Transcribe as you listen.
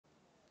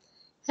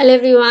Hello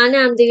everyone,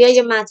 I'm Divya,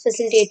 your math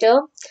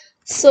facilitator.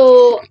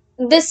 So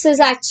this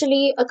is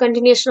actually a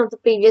continuation of the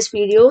previous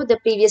video. The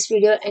previous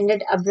video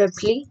ended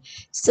abruptly.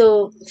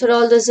 So for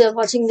all those who are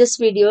watching this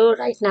video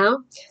right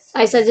now,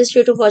 I suggest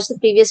you to watch the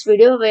previous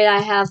video where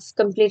I have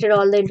completed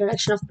all the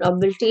introduction of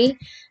probability.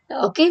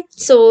 Okay,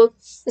 so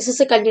this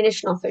is a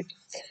continuation of it.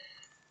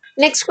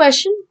 Next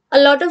question. A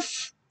lot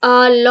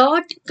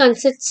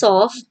consists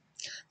of,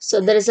 so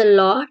there is a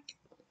lot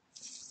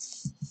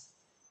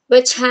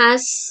which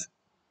has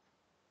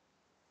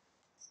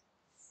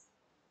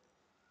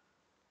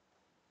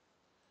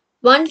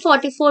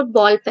 144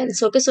 ball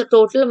pens. Okay, so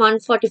total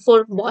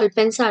 144 ball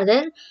pens are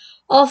there,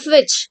 of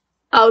which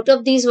out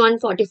of these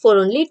 144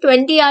 only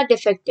 20 are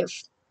defective.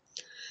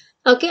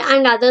 Okay,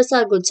 and others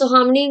are good. So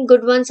how many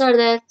good ones are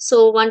there?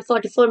 So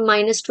 144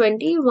 minus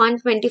 20,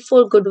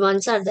 124 good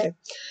ones are there.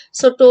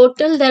 So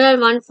total there are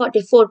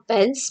 144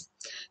 pens.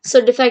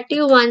 So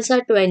defective ones are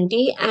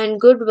 20 and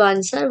good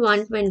ones are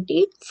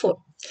 124.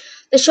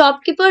 The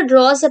shopkeeper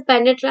draws a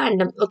pen at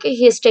random. Okay,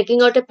 he is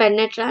taking out a pen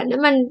at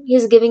random and he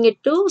is giving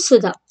it to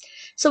Sudha.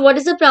 So what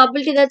is the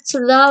probability that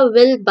Sudha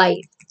will buy?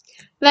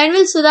 When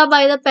will Sudha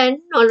buy the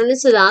pen? Not only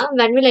Sudha,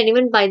 when will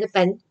anyone buy the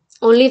pen?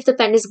 Only if the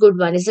pen is good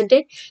one, isn't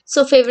it?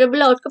 So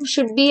favorable outcome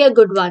should be a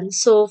good one.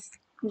 So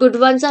good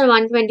ones are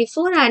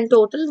 124 and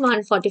total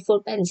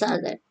 144 pens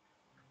are there.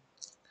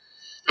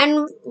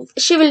 And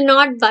she will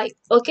not buy.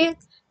 Okay.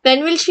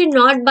 When will she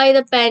not buy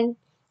the pen?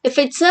 If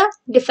it's a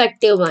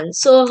defective one.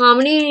 So how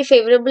many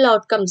favorable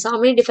outcomes? How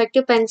many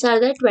defective pens are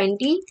there?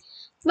 20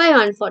 by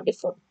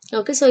 144.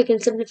 Okay, so you can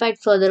simplify it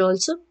further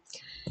also.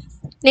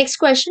 Next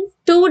question.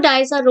 Two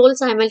dice are rolled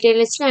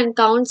simultaneously and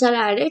counts are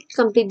added.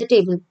 Complete the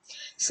table.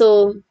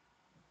 So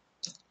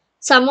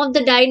sum of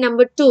the die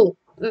number 2.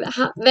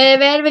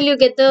 Where will you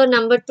get the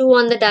number 2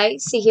 on the die?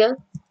 See here.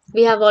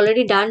 We have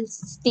already done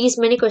these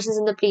many questions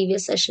in the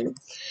previous session.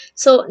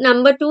 So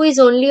number 2 is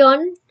only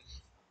on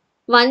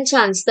one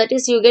chance. That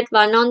is, you get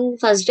one on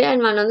first day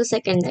and one on the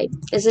second die.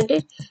 Isn't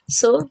it?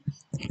 So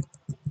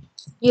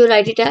you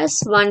write it as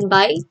 1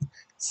 by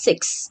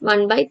 6.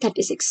 1 by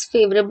 36.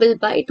 Favorable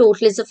by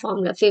total is the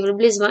formula.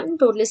 Favorable is 1.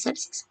 Total is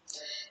 36.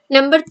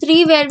 Number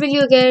 3, where will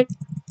you get?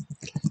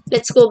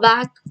 Let's go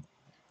back.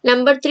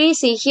 Number 3,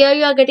 see here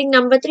you are getting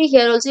number 3.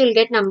 Here also you will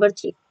get number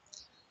 3.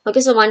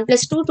 Okay, so 1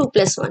 plus 2, 2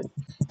 plus 1.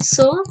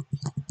 So,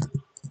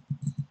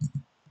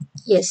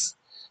 yes,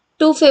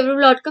 2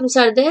 favorable outcomes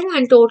are there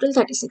and total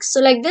 36. So,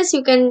 like this,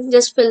 you can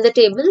just fill the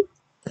table.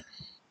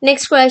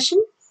 Next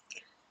question.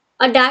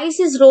 A dice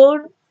is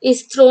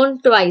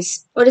thrown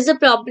twice. What is the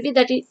probability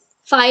that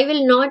 5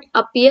 will not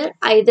appear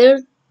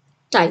either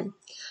time?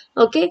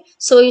 Okay,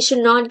 so you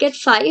should not get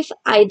 5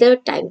 either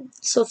time.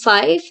 So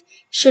 5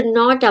 should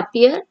not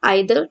appear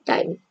either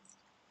time.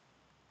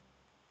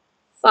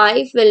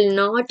 5 will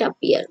not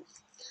appear.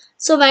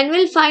 So when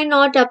will 5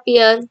 not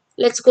appear?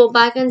 Let's go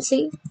back and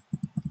see.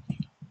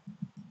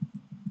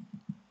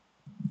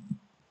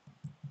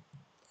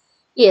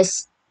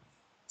 Yes.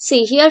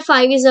 See here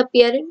 5 is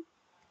appearing.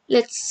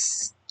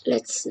 Let's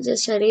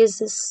just erase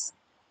this.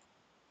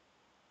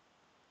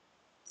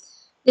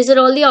 These are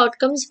all the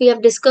outcomes. We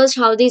have discussed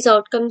how these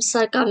outcomes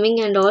are coming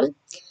and all.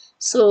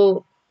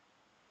 So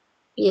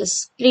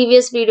yes,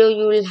 previous video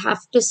you will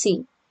have to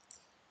see.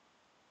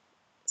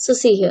 So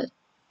see here.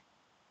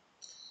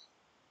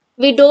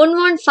 We don't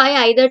want 5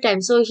 either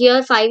time. So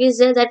here 5 is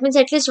there. That means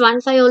at least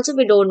 1 5 also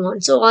we don't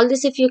want. So all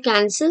this if you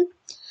cancel,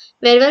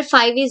 wherever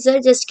 5 is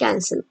there, just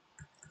cancel.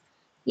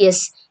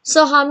 Yes.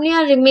 So how many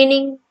are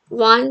remaining?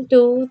 1,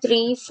 2,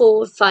 3,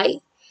 4, 5,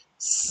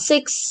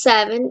 6,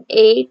 7,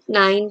 8,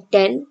 9,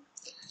 10,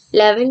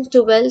 11,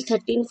 12,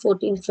 13,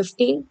 14,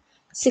 15,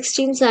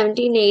 16,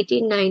 17,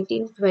 18,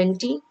 19,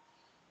 20,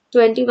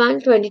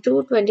 21,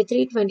 22,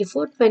 23,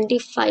 24,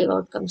 25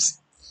 outcomes.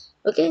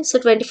 Okay, so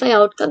 25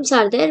 outcomes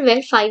are there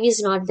where 5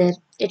 is not there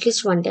at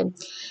least one time.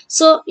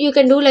 So you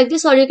can do like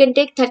this, or you can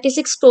take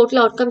 36 total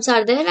outcomes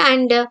are there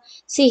and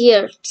see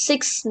here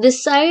 6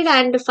 this side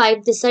and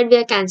 5 this side we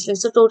are cancelling.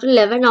 So total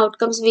 11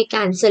 outcomes we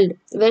cancelled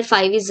where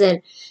 5 is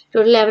there.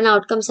 Total 11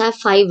 outcomes have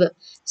 5.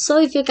 So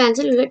if you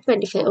cancel you get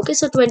 25. Okay,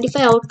 so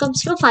 25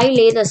 outcomes lo 5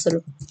 లేదు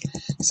అసలు.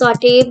 So our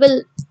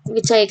table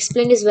which I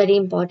explained is very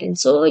important.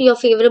 So your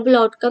favorable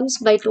outcomes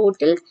by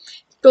total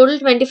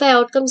 25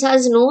 outcomes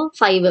has no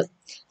 5.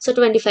 So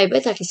 25 by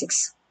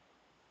 36.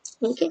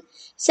 Okay.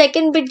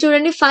 Second bit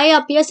చూడండి 5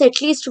 appears at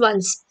least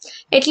once.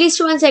 At least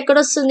once ఎక్కడ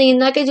వస్తుంది?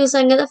 ఇందాకే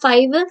చూసాం కదా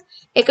 5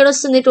 ఎక్కడ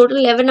వస్తుంది? Total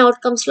 11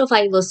 outcomes లో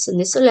 5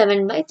 వస్తుంది. So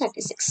 11 by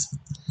 36.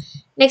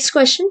 Next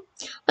question.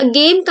 A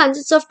game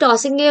consists of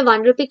tossing a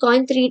 1 rupee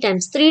coin 3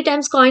 times. 3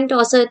 times coin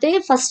toss అయితే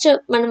ఫస్ట్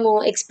మనము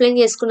ఎక్స్ప్లెయిన్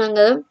చేసుకున్నాం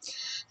కదా.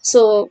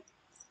 So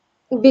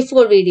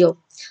before video.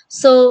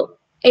 So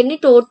any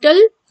total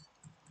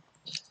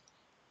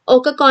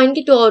ఒక కాయిన్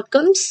కి 2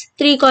 outcomes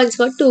 3 coins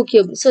got 2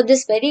 cube. So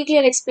this very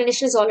clear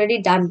explanation is already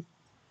done.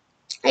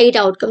 8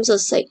 outcomes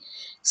వస్తాయి.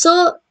 So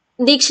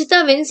Dikshita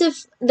wins if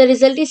the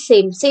result is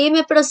same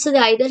ఎప్పుడు వస్తుంది?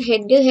 Either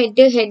head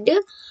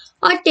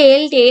are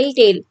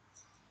tale.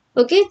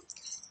 Okay,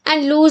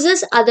 and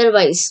loses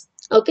otherwise.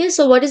 Okay,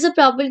 so what is the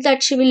probability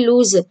that she will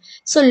lose?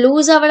 So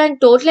loose అవ్వడానికి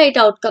total 8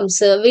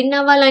 outcomes, win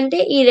అవ్వాలంటే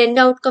ఈ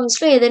 2 outcomes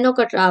లో ఏదైనా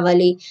ఒకటి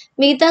రావాలి,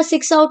 మిగతా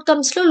 6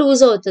 అవుట్కమ్స్ లో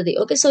లూజ్ అవుతుంది.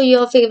 Okay, so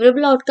your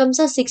favourable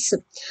outcomes are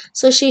 6.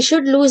 So she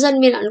should loose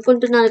అని మీరు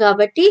అనుకుంటున్నారు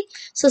కాబట్టి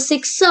సో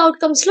 6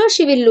 అవుట్కమ్స్ లో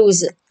she will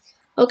lose.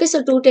 Okay, so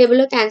 2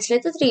 టేబుల్లో క్యాన్సిల్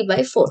అయితే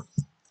 3/4.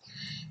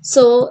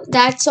 So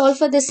that's all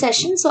for this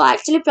session. So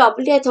actually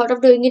probably I thought of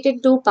doing it in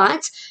 2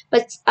 parts,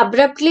 but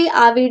abruptly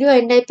our video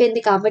end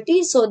అయిపోయింది కాబట్టి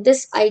so this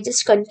I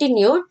just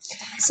continued.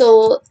 So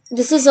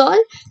this is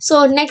all. So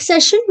next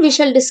session we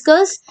shall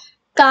discuss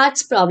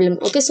cards problem.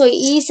 Okay, so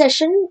ఈ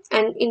session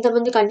and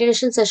ఇంతకుముందు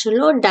continuation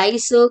సెషన్లో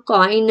dice,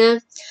 coin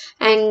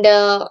and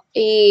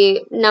ఈ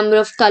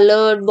number of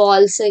coloured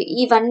balls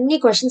ఇవన్నీ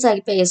questions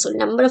అయిపోయాయి. So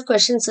number of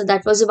questions,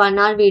 that was 1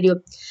 hour video.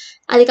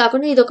 అది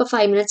కాకుండా ఇది ఒక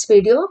 5 minutes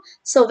video.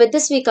 So with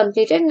this we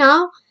completed. Now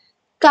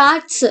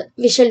cards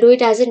we shall do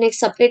it as a next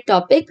separate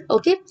topic.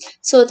 Okay,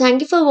 so thank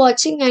you for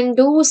watching and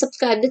do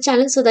subscribe the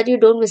channel so that you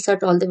don't miss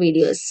out all the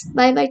videos.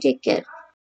 Bye bye, take care.